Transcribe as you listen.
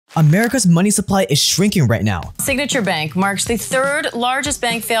America's money supply is shrinking right now. Signature Bank marks the third largest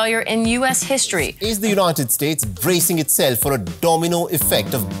bank failure in U.S. history. Is the United States bracing itself for a domino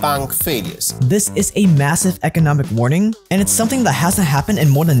effect of bank failures? This is a massive economic warning, and it's something that hasn't happened in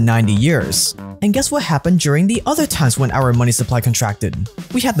more than 90 years. And guess what happened during the other times when our money supply contracted?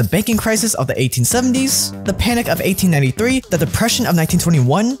 We had the banking crisis of the 1870s, the Panic of 1893, the Depression of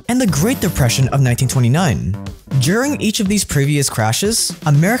 1921, and the Great Depression of 1929. During each of these previous crashes,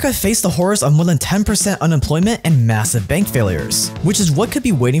 America faced the horrors of more than 10% unemployment and massive bank failures, which is what could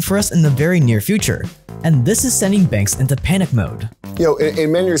be waiting for us in the very near future. And this is sending banks into panic mode. You know,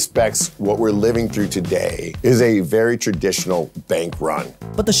 in many respects, what we're living through today is a very traditional bank run.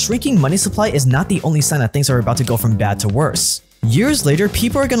 But the shrinking money supply is not the only sign that things are about to go from bad to worse. Years later,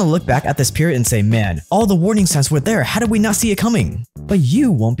 people are gonna look back at this period and say, man, all the warning signs were there, how did we not see it coming? But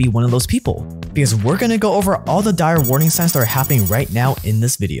you won't be one of those people, because we're gonna go over all the dire warning signs that are happening right now in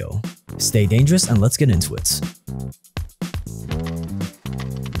this video. Stay dangerous and let's get into it.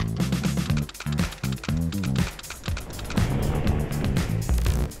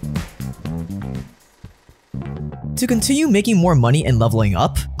 To continue making more money and leveling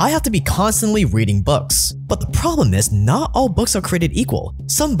up, I have to be constantly reading books. But the problem is, not all books are created equal.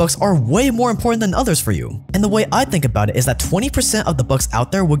 Some books are way more important than others for you. And the way I think about it is that 20% of the books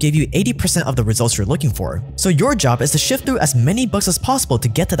out there will give you 80% of the results you're looking for. So your job is to shift through as many books as possible to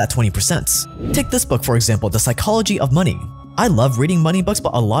get to that 20%. Take this book for example, The Psychology of Money. I love reading money books,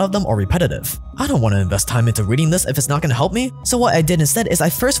 but a lot of them are repetitive. I don't want to invest time into reading this if it's not going to help me. So what I did instead is I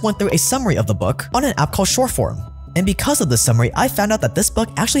first went through a summary of the book on an app called Shortform. And because of the summary, I found out that this book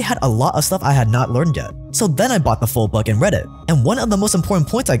actually had a lot of stuff I had not learned yet. So then I bought the full book and read it. And one of the most important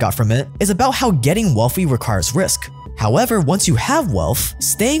points I got from it is about how getting wealthy requires risk. However, once you have wealth,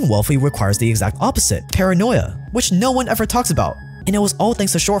 staying wealthy requires the exact opposite, paranoia, which no one ever talks about. And it was all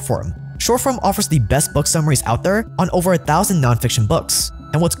thanks to Shortform. Shortform offers the best book summaries out there on over 1,000 nonfiction books.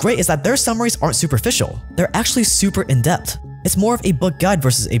 And what's great is that their summaries aren't superficial. They're actually super in-depth. It's more of a book guide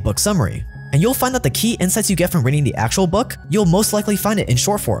versus a book summary. And you'll find that the key insights you get from reading the actual book, you'll most likely find it in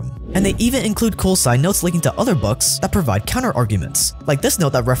short form. And they even include cool side notes linking to other books that provide counter-arguments, like this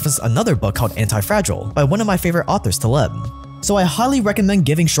note that referenced another book called Anti-Fragile by one of my favorite authors, Taleb. So I highly recommend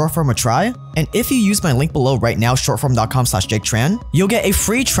giving Shortform a try, and if you use my link below right now, shortform.com/JakeTran, you'll get a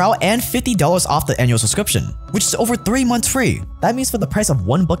free trial and $50 off the annual subscription, which is over 3 months free. That means for the price of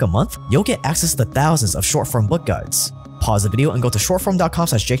 1 book a month, you'll get access to thousands of Shortform book guides. Pause the video and go to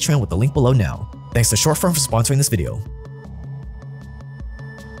shortform.com/JakeTran with the link below now. Thanks to Shortform for sponsoring this video.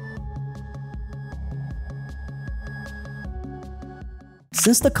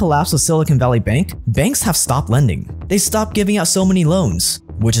 Since the collapse of Silicon Valley Bank, banks have stopped lending. They stopped giving out so many loans,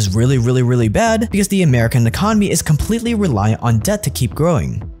 which is really bad because the American economy is completely reliant on debt to keep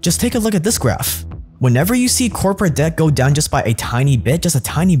growing. Just take a look at this graph. Whenever you see corporate debt go down just by a tiny bit,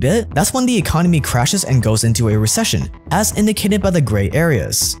 that's when the economy crashes and goes into a recession, as indicated by the gray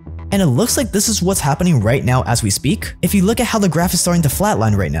areas. And it looks like this is what's happening right now as we speak, if you look at how the graph is starting to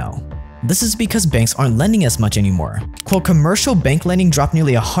flatline right now. This is because banks aren't lending as much anymore. Quote, commercial bank lending dropped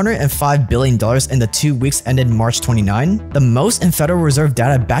nearly $105 billion in the 2 weeks ended March 29, the most in Federal Reserve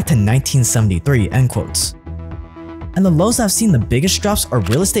data back to 1973, end quotes. And the loans that have seen the biggest drops are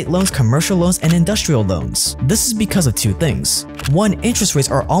real estate loans, commercial loans, and industrial loans. This is because of 2 things. 1, interest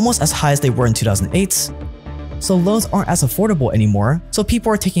rates are almost as high as they were in 2008, so loans aren't as affordable anymore, so people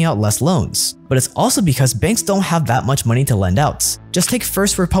are taking out less loans. But it's also because banks don't have that much money to lend out. Just take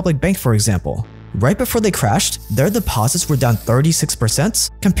First Republic Bank for example. Right before they crashed, their deposits were down 36%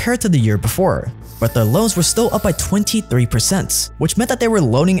 compared to the year before, but their loans were still up by 23%, which meant that they were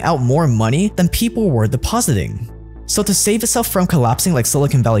loaning out more money than people were depositing. So to save itself from collapsing like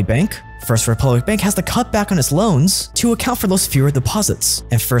Silicon Valley Bank, First Republic Bank has to cut back on its loans to account for those fewer deposits.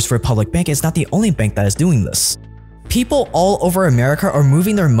 And First Republic Bank is not the only bank that is doing this. People all over America are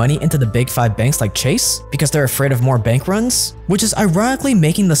moving their money into the big 5 banks like Chase because they're afraid of more bank runs, which is ironically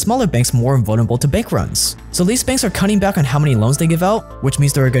making the smaller banks more vulnerable to bank runs. So these banks are cutting back on how many loans they give out, which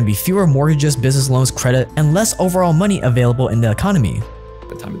means there are going to be fewer mortgages, business loans, credit, and less overall money available in the economy.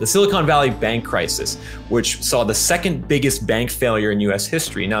 The time of the Silicon Valley bank crisis, which saw the second biggest bank failure in US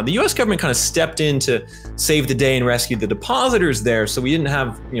history. Now, the US government kind of stepped in to save the day and rescue the depositors there, so we didn't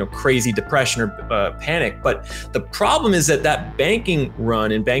have, crazy depression or panic. But the problem is that banking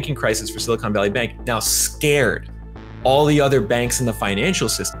run and banking crisis for Silicon Valley Bank now scared all the other banks in the financial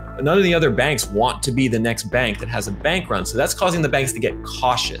system. none of the other banks want to be the next bank that has a bank run. So that's causing the banks to get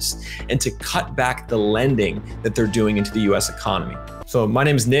cautious and to cut back the lending that they're doing into the US economy. So my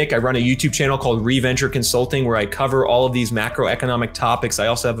name is Nick. I run a YouTube channel called Reventure Consulting where I cover all of these macroeconomic topics. I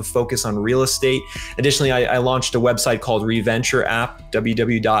also have a focus on real estate. Additionally, I launched a website called Reventure App,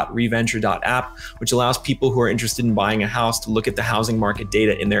 www.reventure.app, which allows people who are interested in buying a house to look at the housing market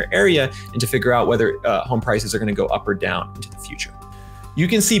data in their area and to figure out whether home prices are going to go up or down into the future. You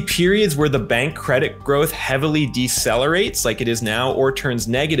can see periods where the bank credit growth heavily decelerates like it is now or turns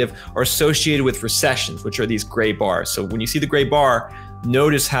negative are associated with recessions, which are these gray bars. So when you see the gray bar,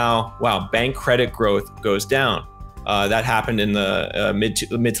 notice how, wow, bank credit growth goes down. That happened in the mid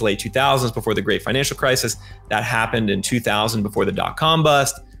to late 2000s before the great financial crisis. That happened in 2000 before the dot-com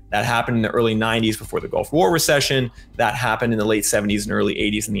bust. That happened in the early 90s before the Gulf War recession. That happened in the late 70s and early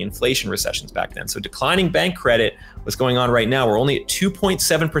 80s in the inflation recessions back then. So declining bank credit, what's going on right now, we're only at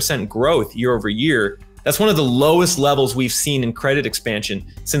 2.7% growth year over year. That's one of the lowest levels we've seen in credit expansion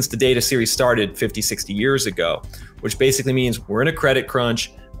since the data series started 50, 60 years ago, which basically means we're in a credit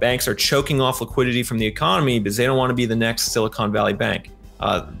crunch. Banks are choking off liquidity from the economy because they don't want to be the next Silicon Valley bank.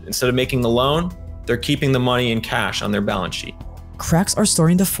 Instead of making the loan, they're keeping the money in cash on their balance sheet. Cracks are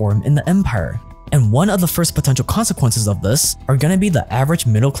starting to form in the empire, and one of the first potential consequences of this are going to be the average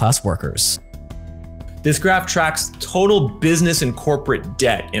middle-class workers. This graph tracks total business and corporate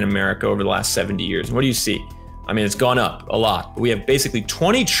debt in America over the last 70 years. And what do you see? I mean, it's gone up a lot. We have basically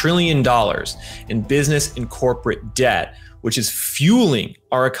 $20 trillion in business and corporate debt, which is fueling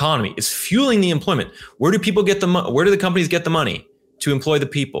our economy. It's fueling the employment. Where do people get the money? Where do the companies get the money to employ the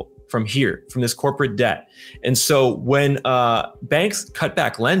people? From here, from this corporate debt. And so when banks cut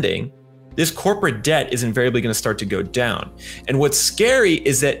back lending, this corporate debt is invariably going to start to go down. And what's scary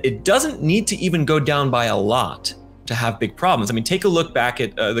is that it doesn't need to even go down by a lot to have big problems. I mean, take a look back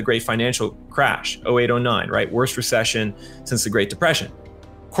at the great financial crash, 08-09, right? Worst recession since the Great Depression.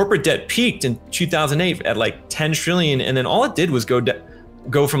 Corporate debt peaked in 2008 at like 10 trillion. And then all it did was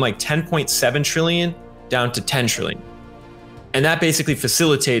go from like 10.7 trillion down to 10 trillion. And that basically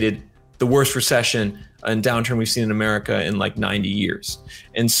facilitated the worst recession and downturn we've seen in America in like 90 years.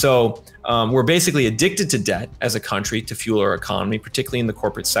 And so we're basically addicted to debt as a country to fuel our economy, particularly in the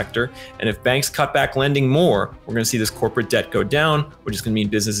corporate sector. And if banks cut back lending more, we're going to see this corporate debt go down, which is going to mean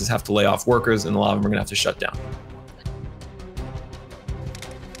businesses have to lay off workers and a lot of them are going to have to shut down.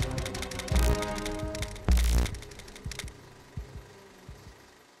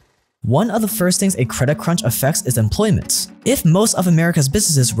 One of the first things a credit crunch affects is employment. If most of America's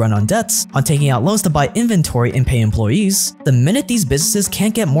businesses run on debts, on taking out loans to buy inventory and pay employees, the minute these businesses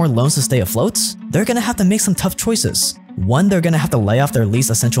can't get more loans to stay afloat, they're gonna have to make some tough choices. One, they're gonna have to lay off their least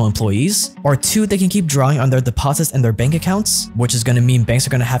essential employees, or two, they can keep drawing on their deposits and their bank accounts, which is gonna mean banks are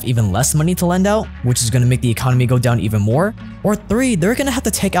gonna have even less money to lend out, which is gonna make the economy go down even more, or three, they're gonna have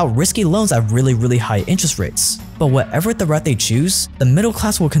to take out risky loans at really high interest rates. But whatever the route they choose, the middle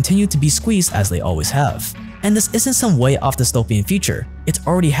class will continue to be squeezed as they always have. And this isn't some way off dystopian future, it's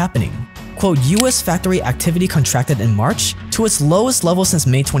already happening. Quote, US factory activity contracted in March to its lowest level since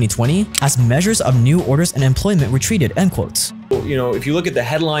May 2020 as measures of new orders and employment retreated, end quote. You know, if you look at the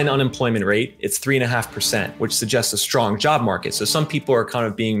headline unemployment rate, it's 3.5%, which suggests a strong job market. So some people are kind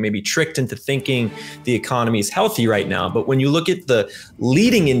of being maybe tricked into thinking the economy is healthy right now. But when you look at the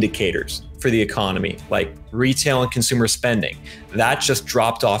leading indicators for the economy, like retail and consumer spending, that just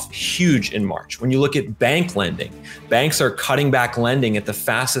dropped off huge in March. When you look at bank lending, banks are cutting back lending at the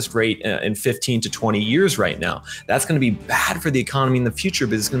fastest rate in 15 to 20 years right now. That's going to be bad for the economy in the future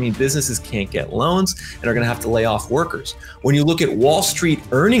because it's going to mean businesses can't get loans and are going to have to lay off workers. When you look at Wall Street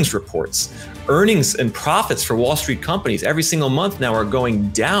earnings reports, earnings and profits for Wall Street companies every single month now are going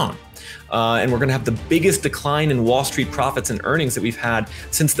down. And we're going to have the biggest decline in Wall Street profits and earnings that we've had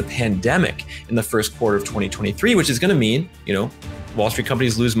since the pandemic in the first quarter of 2023, which is going to mean, you know, Wall Street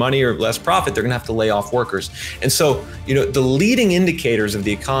companies lose money or less profit, they're going to have to lay off workers. And so, you know, the leading indicators of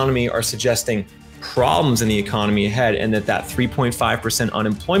the economy are suggesting problems in the economy ahead and that 3.5%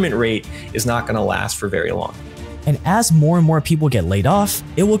 unemployment rate is not going to last for very long. And as more and more people get laid off,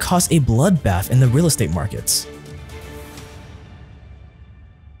 it will cause a bloodbath in the real estate markets.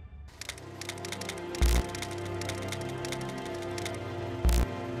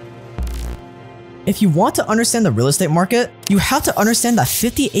 If you want to understand the real estate market, you have to understand that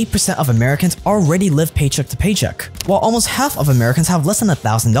 58% of Americans already live paycheck to paycheck, while almost half of Americans have less than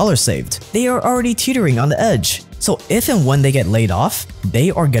 $1,000 saved. They are already teetering on the edge. So if and when they get laid off, they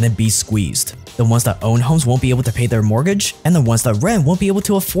are gonna be squeezed. The ones that own homes won't be able to pay their mortgage, and the ones that rent won't be able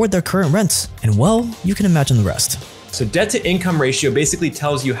to afford their current rent. And well, you can imagine the rest. So debt to income ratio basically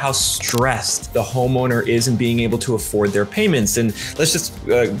tells you how stressed the homeowner is in being able to afford their payments. And let's just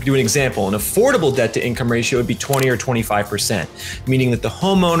do an example. An affordable debt to income ratio would be 20 or 25%, meaning that the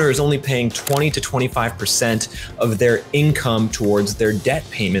homeowner is only paying 20 to 25% of their income towards their debt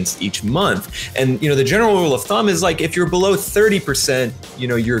payments each month. And the general rule of thumb is like if you're below 30%,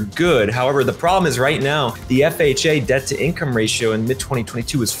 you're good. However, the problem is right now, the FHA debt to income ratio in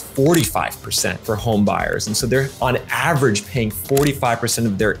mid-2022 is 45% for home buyers. And so they're on average paying 45%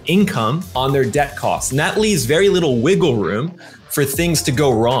 of their income on their debt costs. And that leaves very little wiggle room for things to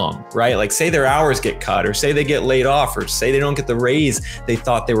go wrong, right? Like say their hours get cut, or say they get laid off, or say they don't get the raise they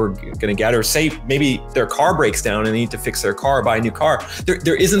thought they were gonna get, or say maybe their car breaks down and they need to fix their car, buy a new car.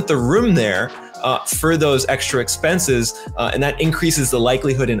 There isn't the room there for those extra expenses, and that increases the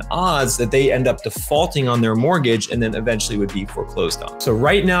likelihood and odds that they end up defaulting on their mortgage and then eventually would be foreclosed on. So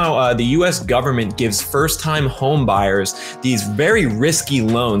right now, the US government gives first-time home buyers these very risky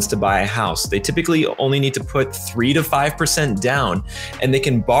loans to buy a house. They typically only need to put 3 to 5% down, and they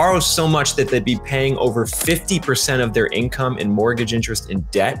can borrow so much that they'd be paying over 50% of their income in mortgage interest and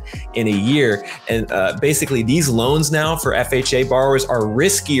debt in a year. And basically these loans now for FHA borrowers are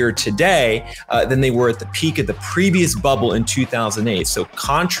riskier today than they were at the peak of the previous bubble in 2008. So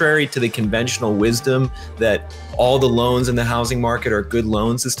contrary to the conventional wisdom that all the loans in the housing market are good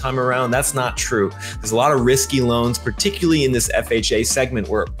loans this time around, that's not true. There's a lot of risky loans, particularly in this FHA segment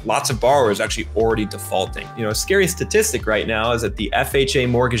where lots of borrowers are actually already defaulting. A scary statistic right now is that the FHA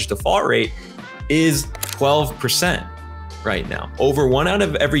mortgage default rate is 12% right now. Over 1 out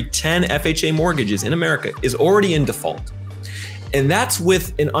of every 10 FHA mortgages in America is already in default. And that's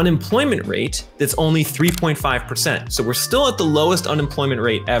with an unemployment rate that's only 3.5%. So we're still at the lowest unemployment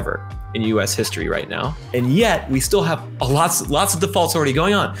rate ever in US history right now. And yet we still have lots of defaults already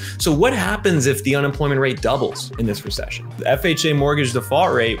going on. So what happens if the unemployment rate doubles in this recession? The FHA mortgage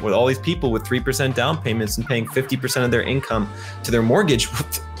default rate with all these people with 3% down payments and paying 50% of their income to their mortgage,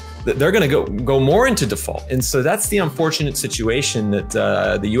 they're going to go more into default. And so that's the unfortunate situation that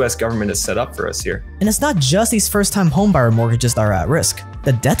the US government has set up for us here. And it's not just these first-time homebuyer mortgages that are at risk.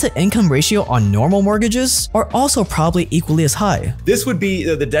 The debt-to-income ratio on normal mortgages are also probably equally as high. This would be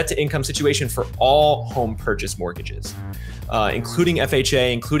the debt-to-income situation for all home purchase mortgages, including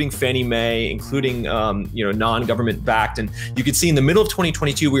FHA, including Fannie Mae, including non-government backed. And you could see in the middle of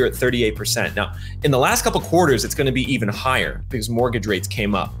 2022, we were at 38%. Now, in the last couple quarters, it's going to be even higher because mortgage rates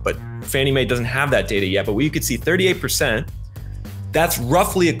came up. But Fannie Mae doesn't have that data yet. But we could see 38%. That's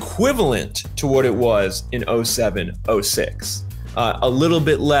roughly equivalent to what it was in 07, 06. A little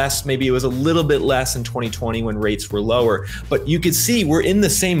bit less, maybe it was a little bit less in 2020 when rates were lower, but you could see we're in the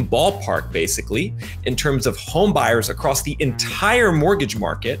same ballpark basically in terms of home buyers across the entire mortgage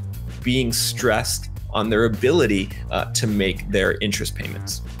market being stressed on their ability to make their interest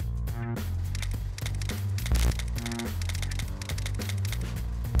payments.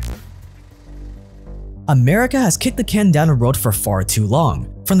 America has kicked the can down the road for far too long.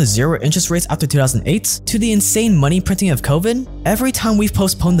 From the zero interest rates after 2008 to the insane money printing of COVID, every time we've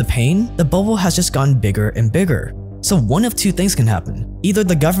postponed the pain, the bubble has just gotten bigger and bigger. So one of two things can happen. Either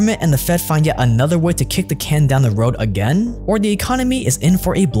the government and the Fed find yet another way to kick the can down the road again, or the economy is in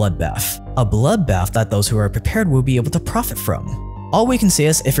for a bloodbath. A bloodbath that those who are prepared will be able to profit from. All we can say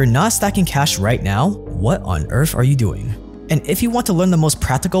is if you're not stacking cash right now, what on earth are you doing? And if you want to learn the most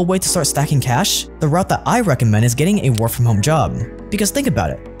practical way to start stacking cash, the route that I recommend is getting a work-from-home job. Because think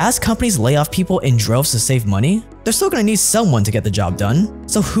about it, as companies lay off people in droves to save money, they're still going to need someone to get the job done.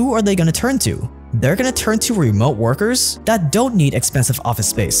 So who are they going to turn to? They're going to turn to remote workers that don't need expensive office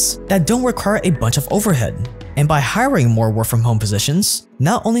space, that don't require a bunch of overhead. And by hiring more work-from-home positions,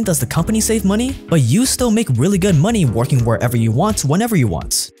 not only does the company save money, but you still make really good money working wherever you want, whenever you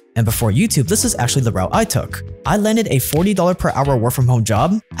want. And before YouTube, this is actually the route I took. I landed a $40 per hour work-from-home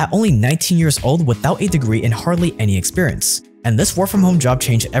job at only 19 years old without a degree and hardly any experience. And this work-from-home job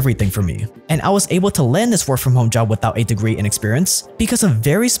changed everything for me. And I was able to land this work-from-home job without a degree and experience because of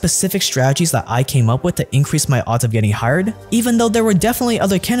very specific strategies that I came up with to increase my odds of getting hired, even though there were definitely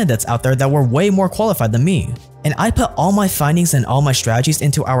other candidates out there that were way more qualified than me. And I put all my findings and all my strategies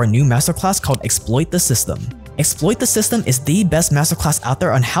into our new masterclass called Exploit the System. Exploit the System is the best masterclass out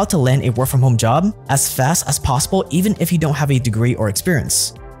there on how to land a work-from-home job as fast as possible even if you don't have a degree or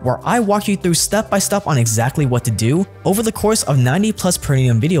experience, where I walk you through step by step on exactly what to do over the course of 90+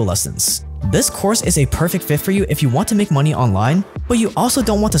 premium video lessons. This course is a perfect fit for you if you want to make money online, but you also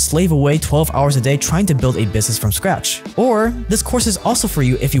don't want to slave away 12 hours a day trying to build a business from scratch. Or this course is also for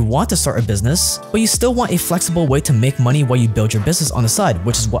you if you want to start a business, but you still want a flexible way to make money while you build your business on the side,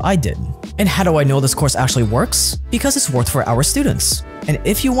 which is what I did. And how do I know this course actually works? Because it's worked for our students. And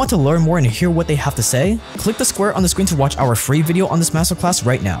if you want to learn more and hear what they have to say, click the square on the screen to watch our free video on this masterclass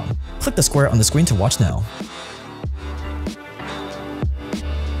right now. Click the square on the screen to watch now.